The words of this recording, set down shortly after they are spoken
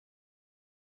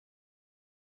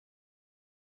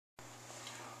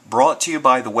Brought to you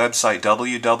by the website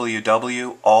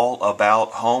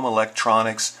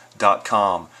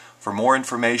www.allabouthomeelectronics.com. For more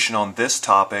information on this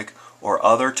topic or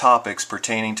other topics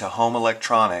pertaining to home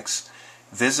electronics,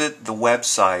 visit the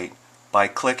website by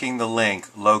clicking the link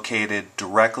located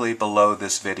directly below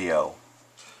this video.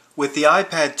 With the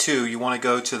iPad2, you want to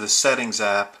go to the Settings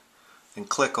app and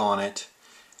click on it,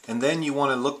 and then you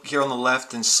want to look here on the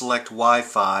left and select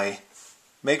Wi-Fi.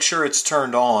 Make sure it's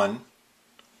turned on,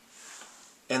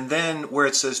 and then where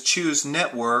it says choose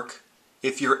network,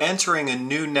 if you're entering a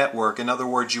new network, in other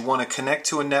words you want to connect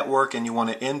to a network and you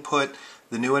want to input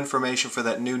the new information for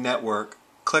that new network,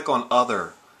 click on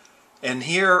Other. And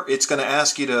here it's going to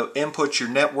ask you to input your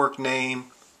network name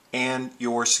and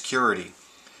your security.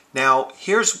 Now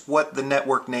here's what the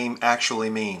network name actually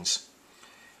means.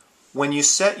 When you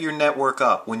set your network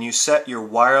up, when you set your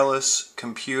wireless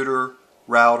computer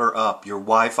router up, your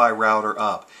Wi-Fi router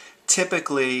up,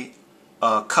 typically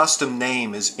a custom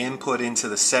name is input into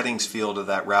the settings field of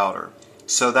that router.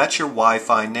 So that's your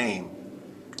Wi-Fi name.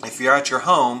 If you're at your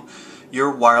home, your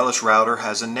wireless router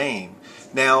has a name.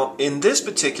 Now in this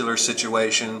particular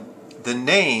situation, the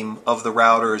name of the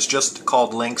router is just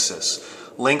called Linksys.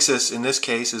 Linksys in this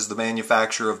case is the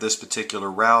manufacturer of this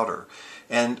particular router.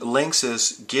 And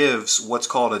Linksys gives what's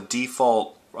called a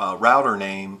default router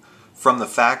name from the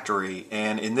factory,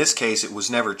 and in this case it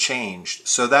was never changed.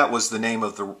 So that was the name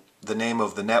of the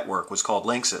network was called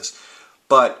Linksys.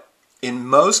 But in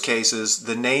most cases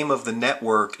the name of the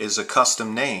network is a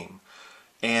custom name,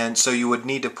 and so you would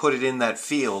need to put it in that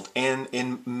field, and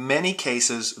in many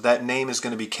cases that name is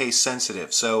going to be case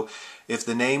sensitive. So if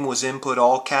the name was input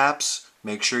all caps,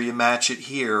 make sure you match it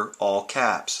here all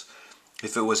caps.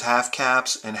 If it was half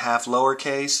caps and half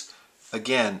lowercase,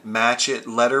 again match it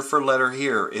letter for letter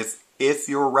here. If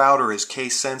your router is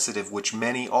case sensitive, which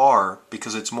many are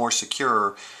because it's more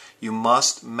secure, you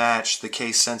must match the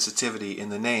case sensitivity in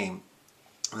the name.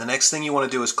 The next thing you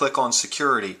want to do is click on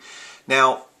security.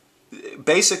 Now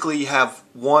basically you have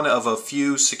one of a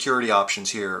few security options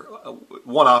here.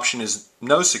 One option is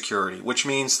no security, which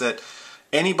means that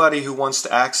anybody who wants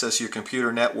to access your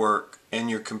computer network and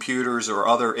your computers or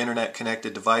other internet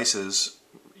connected devices,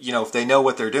 you know, if they know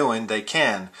what they're doing, they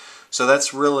can. So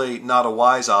that's really not a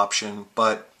wise option,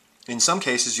 but in some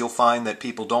cases you'll find that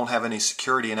people don't have any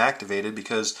security inactivated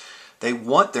because they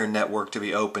want their network to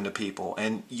be open to people.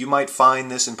 And you might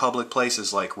find this in public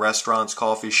places like restaurants,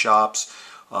 coffee shops,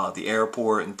 the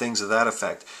airport, and things of that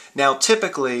effect. Now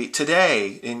typically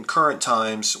today in current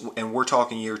times, and we're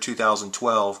talking year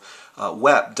 2012,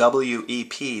 WEP,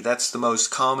 W-E-P, that's the most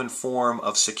common form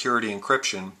of security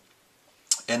encryption.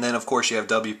 And then of course you have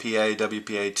WPA,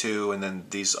 WPA2, and then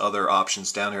these other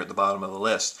options down here at the bottom of the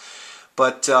list.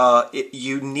 But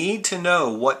you need to know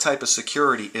what type of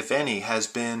security, if any, has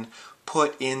been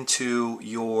put into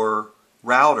your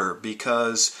router,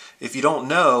 because if you don't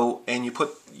know and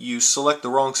you select the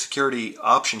wrong security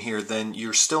option here, then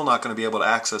you're still not going to be able to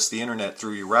access the internet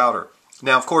through your router.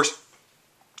 Now of course,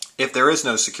 if there is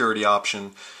no security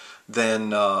option,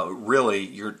 then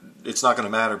really it's not going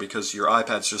to matter because your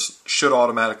iPads just should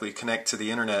automatically connect to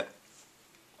the internet.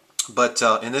 But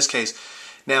in this case,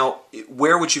 now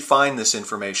where would you find this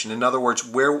information? In other words,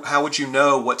 how would you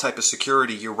know what type of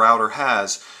security your router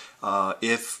has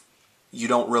if you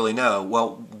don't really know?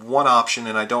 Well, one option,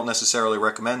 and I don't necessarily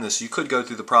recommend this, you could go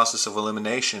through the process of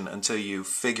elimination until you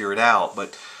figure it out,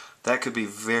 but that could be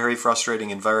very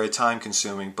frustrating and very time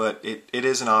consuming, but it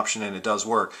is an option and it does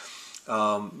work.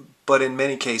 But in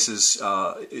many cases,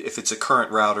 if it's a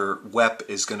current router, WEP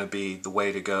is going to be the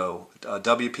way to go.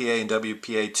 WPA and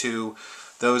WPA2,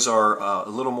 those are a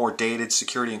little more dated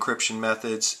security encryption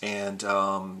methods, and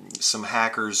some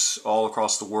hackers all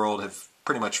across the world have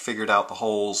pretty much figured out the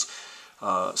holes.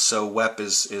 So WEP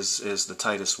is the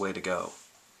tightest way to go.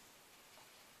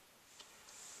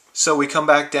 So we come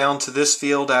back down to this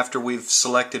field after we've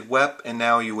selected WEP, and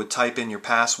now you would type in your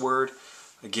password.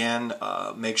 Again,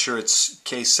 make sure it's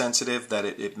case sensitive, that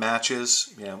it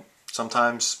matches. You know,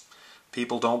 sometimes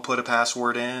people don't put a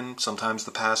password in. Sometimes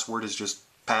the password is just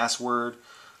password.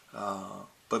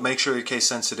 But make sure your case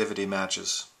sensitivity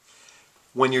matches.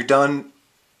 When you're done,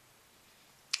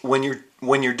 when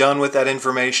you're done with that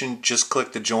information, just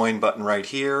click the join button right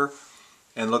here,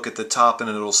 and look at the top, and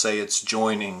it'll say it's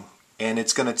joining, and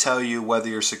it's going to tell you whether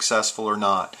you're successful or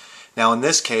not. Now in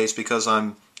this case, because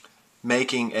I'm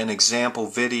making an example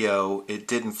video, it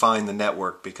didn't find the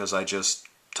network because I just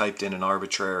typed in an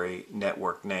arbitrary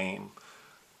network name.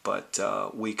 But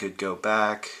we could go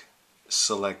back,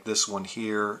 select this one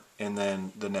here, and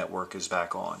then the network is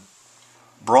back on.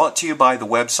 Brought to you by the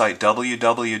website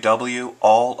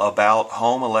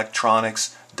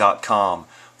www.allabouthomeenelectronics.com.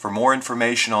 For more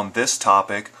information on this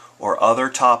topic or other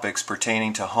topics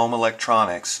pertaining to home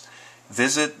electronics,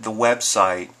 visit the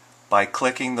website by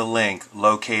clicking the link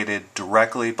located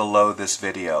directly below this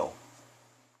video.